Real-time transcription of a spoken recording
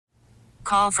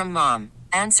call from mom.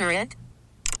 Answer it.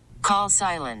 Call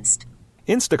silenced.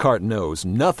 Instacart knows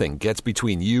nothing gets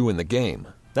between you and the game.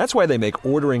 That's why they make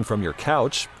ordering from your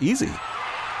couch easy.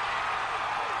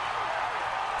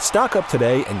 Stock up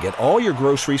today and get all your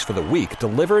groceries for the week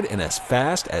delivered in as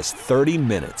fast as 30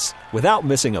 minutes without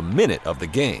missing a minute of the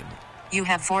game. You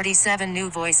have 47 new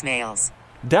voicemails.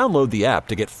 Download the app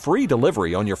to get free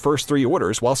delivery on your first 3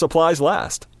 orders while supplies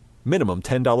last. Minimum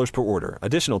 $10 per order.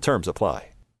 Additional terms apply.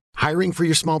 Hiring for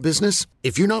your small business?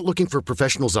 If you're not looking for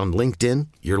professionals on LinkedIn,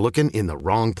 you're looking in the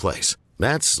wrong place.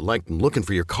 That's like looking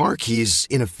for your car keys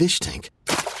in a fish tank.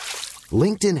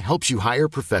 LinkedIn helps you hire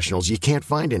professionals you can't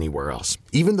find anywhere else,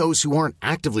 even those who aren't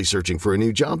actively searching for a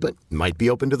new job but might be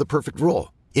open to the perfect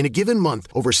role. In a given month,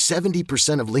 over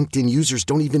 70% of LinkedIn users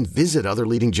don't even visit other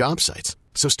leading job sites.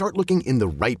 So start looking in the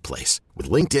right place. With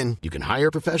LinkedIn, you can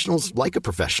hire professionals like a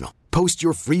professional. Post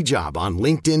your free job on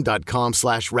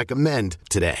linkedin.com/recommend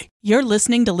today. You're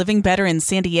listening to Living Better in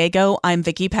San Diego. I'm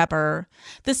Vicki Pepper.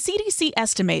 The CDC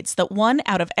estimates that 1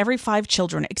 out of every 5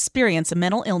 children experience a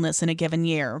mental illness in a given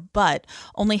year, but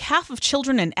only half of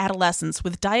children and adolescents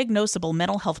with diagnosable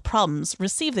mental health problems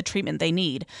receive the treatment they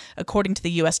need, according to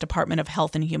the U.S. Department of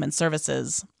Health and Human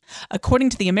Services.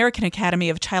 According to the American Academy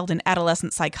of Child and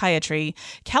Adolescent Psychiatry,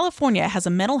 California has a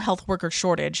mental health worker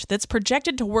shortage that's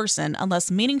projected to worsen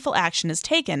unless meaningful action is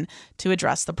taken to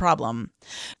address the problem.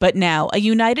 But now, a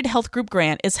UnitedHealth Group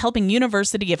grant is helping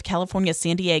University of California,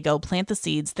 San Diego plant the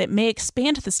seeds that may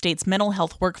expand the state's mental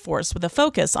health workforce with a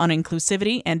focus on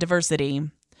inclusivity and diversity.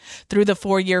 Through the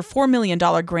 4-year, $4 million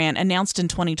grant announced in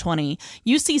 2020,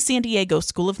 UC San Diego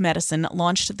School of Medicine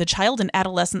launched the Child and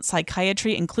Adolescent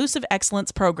Psychiatry Inclusive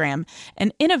Excellence Program,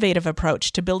 an innovative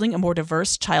approach to building a more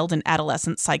diverse child and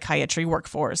adolescent psychiatry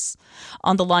workforce.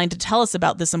 On the line to tell us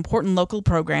about this important local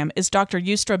program is Dr.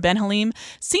 Yusra Benhalim,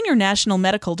 Senior National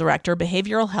Medical Director,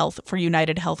 Behavioral Health for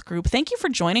UnitedHealth Group. Thank you for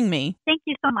joining me. Thank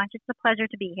you so much. It's a pleasure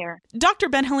to be here. Dr.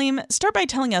 Benhalim, start by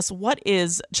telling us, what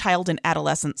is child and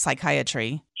adolescent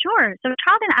psychiatry? Sure. So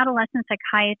child and adolescent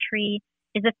psychiatry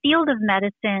is a field of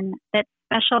medicine that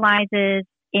specializes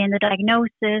in the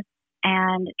diagnosis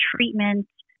and treatment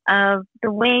of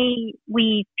the way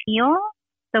we feel,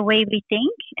 the way we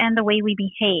think, and the way we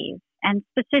behave, and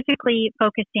specifically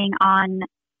focusing on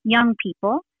young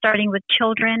people, starting with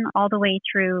children all the way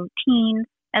through teens,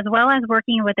 as well as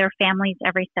working with their families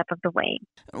every step of the way.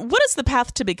 What is the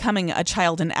path to becoming a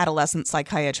child and adolescent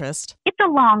psychiatrist? It's a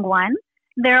long one.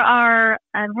 There are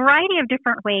a variety of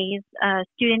different ways a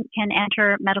student can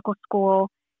enter medical school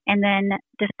and then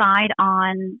decide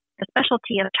on the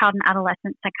specialty of child and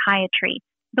adolescent psychiatry.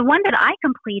 The one that I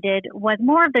completed was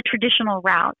more of the traditional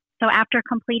route. So after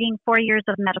completing 4 years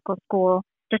of medical school,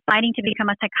 deciding to become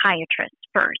a psychiatrist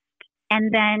first,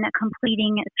 and then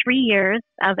completing 3 years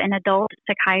of an adult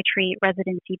psychiatry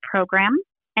residency program,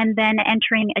 and then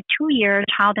entering a 2-year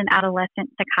child and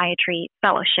adolescent psychiatry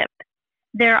fellowship.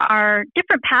 There are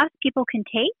different paths people can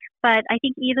take, but I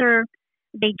think either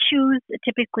they choose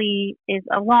typically is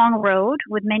a long road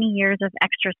with many years of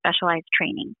extra specialized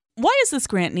training. Why is this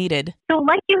grant needed? So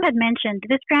like you had mentioned,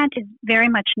 this grant is very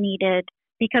much needed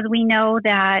because we know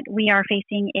that we are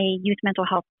facing a youth mental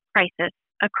health crisis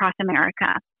across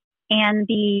America. And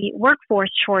the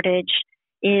workforce shortage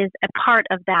is a part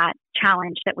of that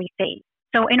challenge that we face.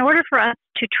 So in order for us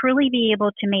to truly be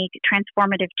able to make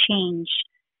transformative change,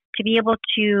 to be able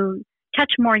to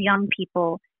touch more young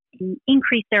people and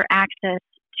increase their access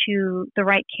to the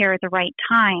right care at the right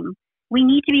time, we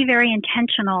need to be very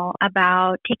intentional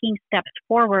about taking steps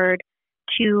forward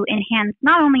to enhance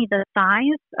not only the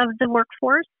size of the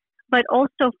workforce, but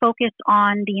also focus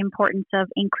on the importance of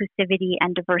inclusivity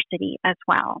and diversity as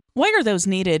well. Why are those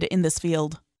needed in this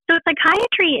field? So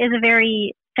psychiatry is a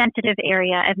very sensitive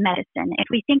area of medicine. If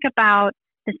we think about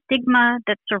the stigma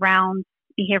that surrounds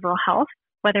behavioral health,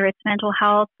 whether it's mental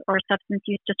health or substance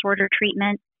use disorder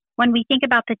treatment, when we think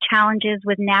about the challenges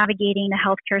with navigating the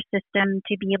healthcare system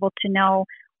to be able to know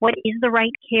what is the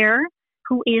right care,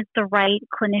 who is the right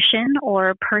clinician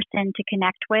or person to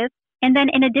connect with. And then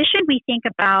in addition, we think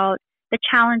about the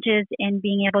challenges in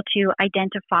being able to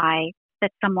identify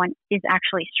that someone is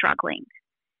actually struggling.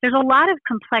 There's a lot of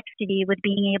complexity with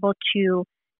being able to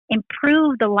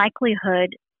improve the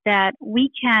likelihood that we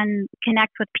can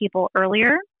connect with people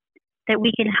earlier, that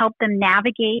we can help them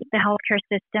navigate the healthcare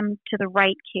system to the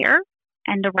right care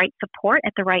and the right support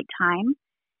at the right time,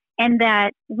 and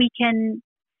that we can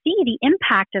see the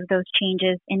impact of those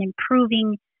changes in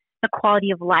improving the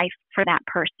quality of life for that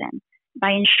person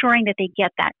by ensuring that they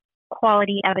get that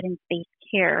quality evidence-based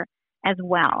care as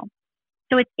well.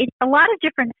 So it's a lot of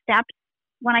different steps.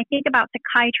 When I think about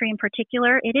psychiatry in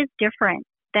particular, it is different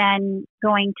than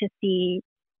going to see,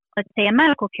 let's say, a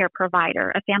medical care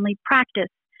provider, a family practice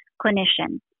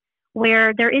clinician,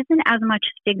 where there isn't as much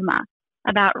stigma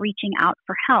about reaching out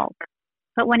for help.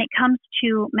 But when it comes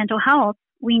to mental health,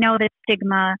 we know that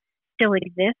stigma still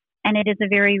exists, and it is a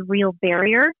very real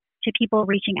barrier to people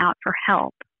reaching out for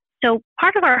help. So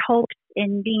part of our hopes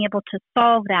in being able to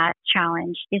solve that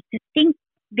challenge is to think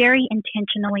very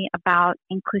intentionally about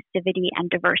inclusivity and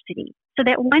diversity, so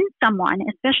that when someone,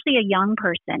 especially a young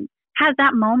person, has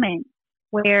that moment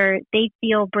where they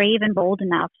feel brave and bold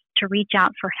enough to reach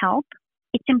out for help,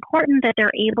 it's important that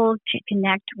they're able to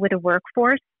connect with a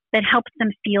workforce that helps them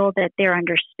feel that they're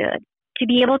understood. To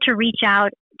be able to reach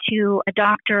out to a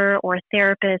doctor or a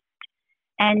therapist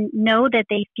and know that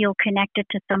they feel connected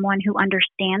to someone who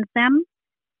understands them,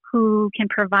 who can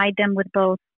provide them with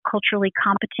both culturally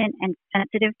competent and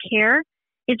sensitive care,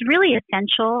 is really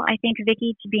essential, I think,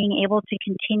 Vicki, to being able to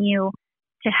continue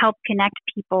to help connect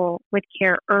people with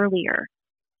care earlier,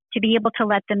 to be able to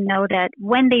let them know that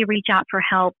when they reach out for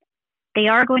help, they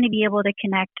are going to be able to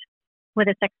connect with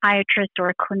a psychiatrist or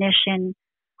a clinician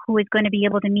who is going to be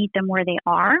able to meet them where they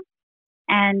are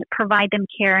and provide them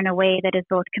care in a way that is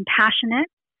both compassionate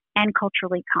and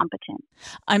culturally competent.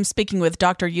 I'm speaking with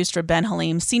Dr. Yusra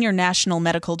Benhalim, Senior National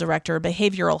Medical Director,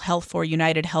 Behavioral Health for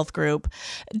UnitedHealth Group.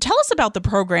 Tell us about the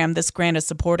program this grant is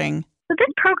supporting. So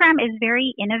this program is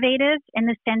very innovative in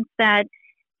the sense that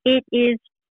it is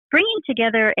bringing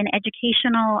together an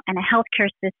educational and a healthcare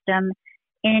system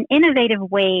in an innovative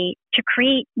way to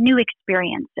create new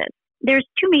experiences. There's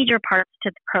two major parts to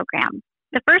the program.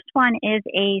 The first one is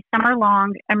a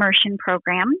summer-long immersion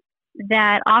program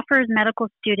that offers medical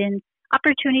students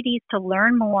opportunities to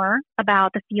learn more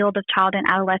about the field of child and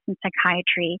adolescent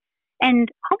psychiatry and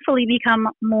hopefully become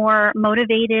more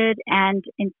motivated and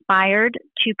inspired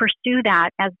to pursue that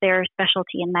as their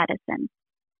specialty in medicine.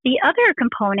 The other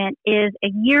component is a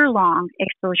year-long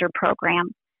exposure program,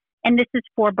 and this is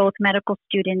for both medical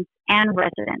students and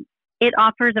residents. It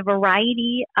offers a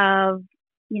variety of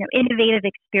innovative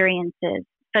experiences,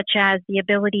 such as the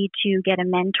ability to get a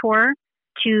mentor,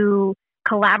 to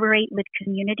collaborate with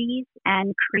communities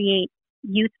and create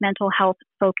youth mental health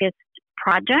focused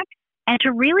projects, and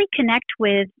to really connect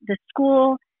with the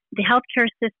school, the healthcare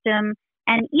system,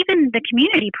 and even the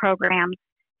community programs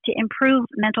to improve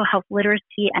mental health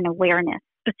literacy and awareness,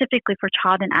 specifically for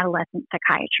child and adolescent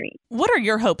psychiatry. What are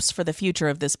your hopes for the future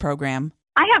of this program?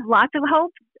 I have lots of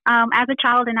hopes. As a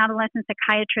child and adolescent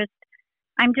psychiatrist,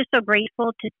 I'm just so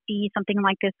grateful to see something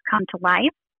like this come to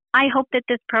life. I hope that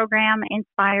this program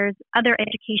inspires other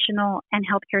educational and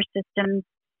healthcare systems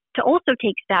to also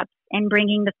take steps in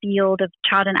bringing the field of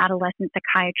child and adolescent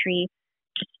psychiatry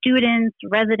to students,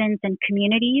 residents, and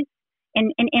communities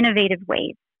in innovative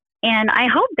ways. And I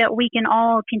hope that we can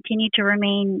all continue to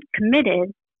remain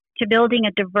committed to building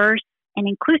a diverse and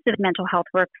inclusive mental health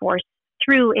workforce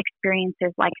through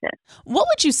experiences like this. What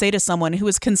would you say to someone who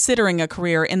is considering a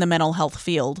career in the mental health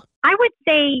field? I would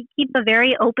say keep a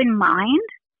very open mind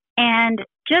and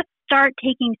just start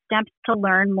taking steps to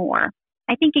learn more.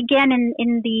 I think, again,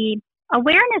 in the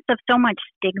awareness of so much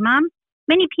stigma,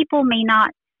 many people may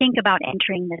not think about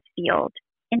entering this field.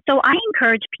 And so I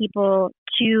encourage people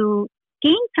to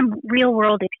gain some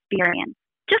real-world experience,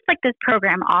 just like this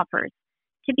program offers,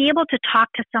 to be able to talk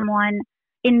to someone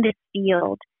in this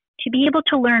field, to be able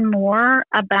to learn more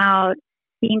about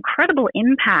the incredible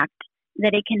impact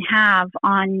that it can have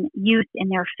on youth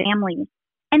and their families.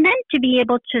 And then to be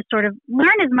able to sort of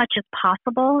learn as much as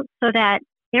possible so that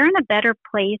they're in a better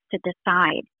place to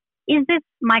decide, is this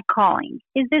my calling?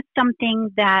 Is this something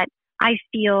that I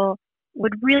feel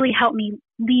would really help me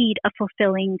lead a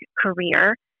fulfilling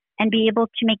career and be able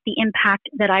to make the impact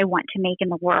that I want to make in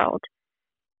the world?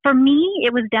 For me,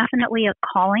 it was definitely a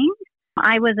calling.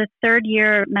 I was a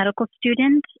third-year medical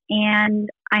student, and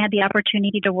I had the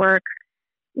opportunity to work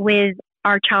with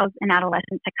our child and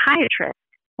adolescent psychiatrist.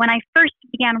 When I first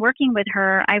began working with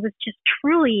her, I was just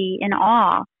truly in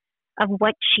awe of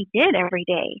what she did every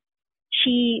day.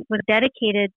 She was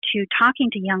dedicated to talking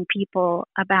to young people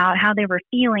about how they were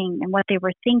feeling and what they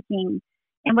were thinking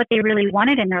and what they really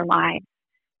wanted in their lives.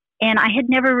 And I had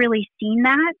never really seen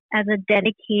that as a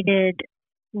dedicated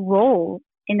role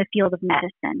in the field of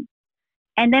medicine.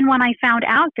 And then when I found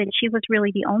out that she was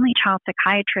really the only child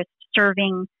psychiatrist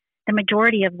serving the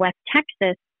majority of West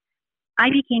Texas, I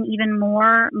became even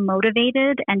more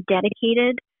motivated and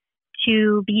dedicated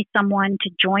to be someone to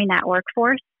join that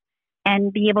workforce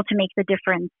and be able to make the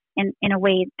difference in a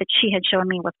way that she had shown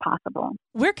me was possible.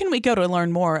 Where can we go to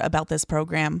learn more about this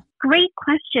program? Great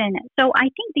question. So I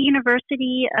think the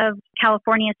University of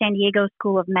California, San Diego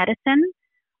School of Medicine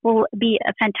will be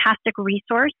a fantastic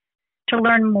resource to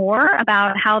learn more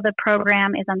about how the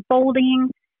program is unfolding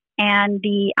and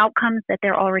the outcomes that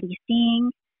they're already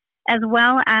seeing, as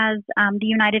well as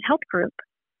the UnitedHealth group.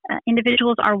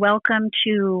 Individuals are welcome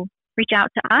to reach out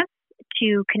to us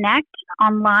to connect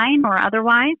online or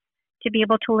otherwise to be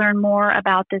able to learn more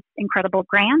about this incredible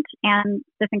grant and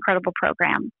this incredible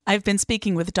program. I've been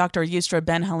speaking with Dr. Yusra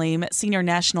Benhalim, Senior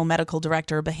National Medical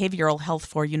Director, Behavioral Health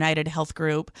for UnitedHealth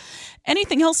Group.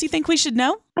 Anything else you think we should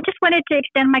know? I just wanted to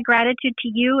extend my gratitude to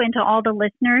you and to all the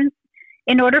listeners.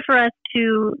 In order for us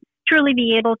to truly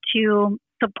be able to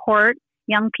support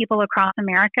young people across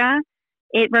America,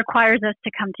 it requires us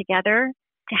to come together,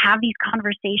 to have these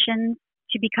conversations,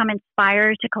 to become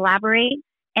inspired, to collaborate,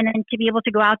 and then to be able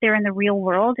to go out there in the real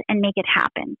world and make it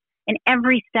happen. And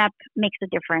every step makes a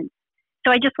difference.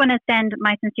 So I just want to send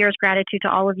my sincerest gratitude to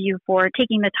all of you for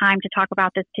taking the time to talk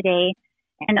about this today,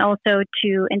 and also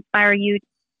to inspire you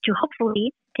to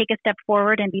hopefully take a step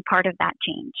forward and be part of that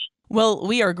change. Well,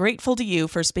 we are grateful to you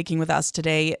for speaking with us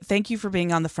today. Thank you for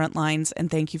being on the front lines,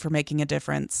 and thank you for making a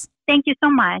difference. Thank you so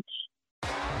much.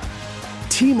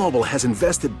 T-Mobile has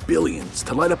invested billions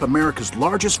to light up America's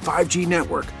largest 5G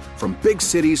network, from big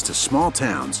cities to small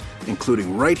towns,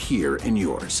 including right here in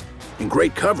yours. And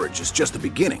great coverage is just the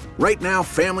beginning. Right now,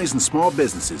 families and small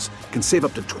businesses can save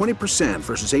up to 20%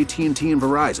 versus AT&T and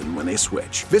Verizon when they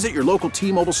switch. Visit your local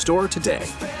T-Mobile store today.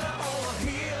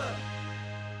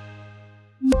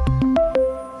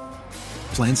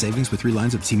 Plan savings with 3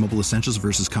 lines of T-Mobile Essentials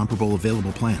versus comparable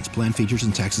available plans. Plan features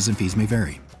and taxes and fees may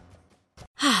vary.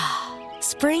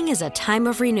 Spring is a time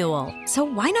of renewal, so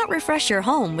why not refresh your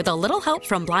home with a little help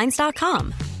from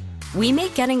Blinds.com? We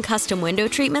make getting custom window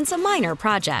treatments a minor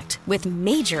project with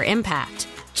major impact.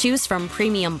 Choose from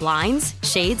premium blinds,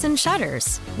 shades, and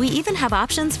shutters. We even have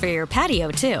options for your patio,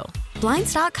 too.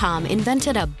 Blinds.com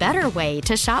invented a better way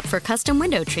to shop for custom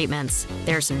window treatments.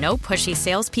 There's no pushy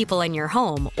salespeople in your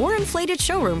home or inflated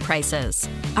showroom prices.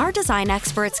 Our design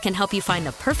experts can help you find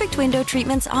the perfect window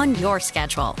treatments on your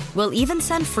schedule. We'll even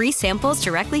send free samples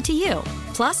directly to you.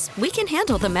 Plus, we can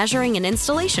handle the measuring and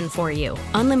installation for you.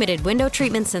 Unlimited window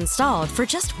treatments installed for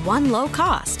just one low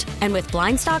cost. And with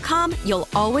Blinds.com, you'll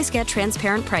always get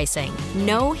transparent pricing.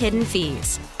 No hidden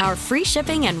fees. Our free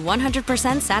shipping and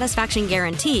 100% satisfaction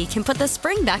guarantee can put the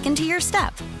spring back into your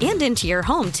step and into your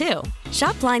home, too.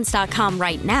 Shop Blinds.com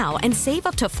right now and save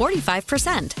up to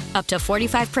 45%. Up to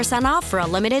 45% off for a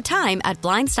limited time at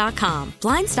Blinds.com.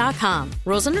 Blinds.com.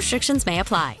 Rules and restrictions may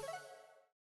apply.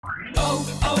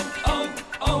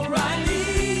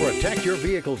 O'Reilly. Protect your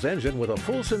vehicle's engine with a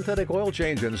full synthetic oil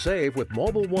change and save with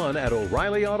Mobile One at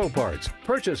O'Reilly Auto Parts.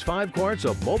 Purchase 5 quarts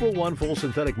of Mobile One full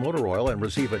synthetic motor oil and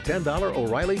receive a $10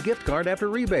 O'Reilly gift card after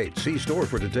rebate. See store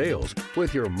for details.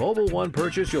 With your Mobile One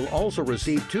purchase, you'll also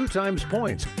receive 2 times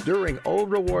points during O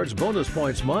Rewards Bonus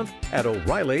Points Month at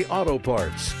O'Reilly Auto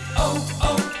Parts.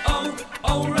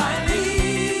 O'Reilly.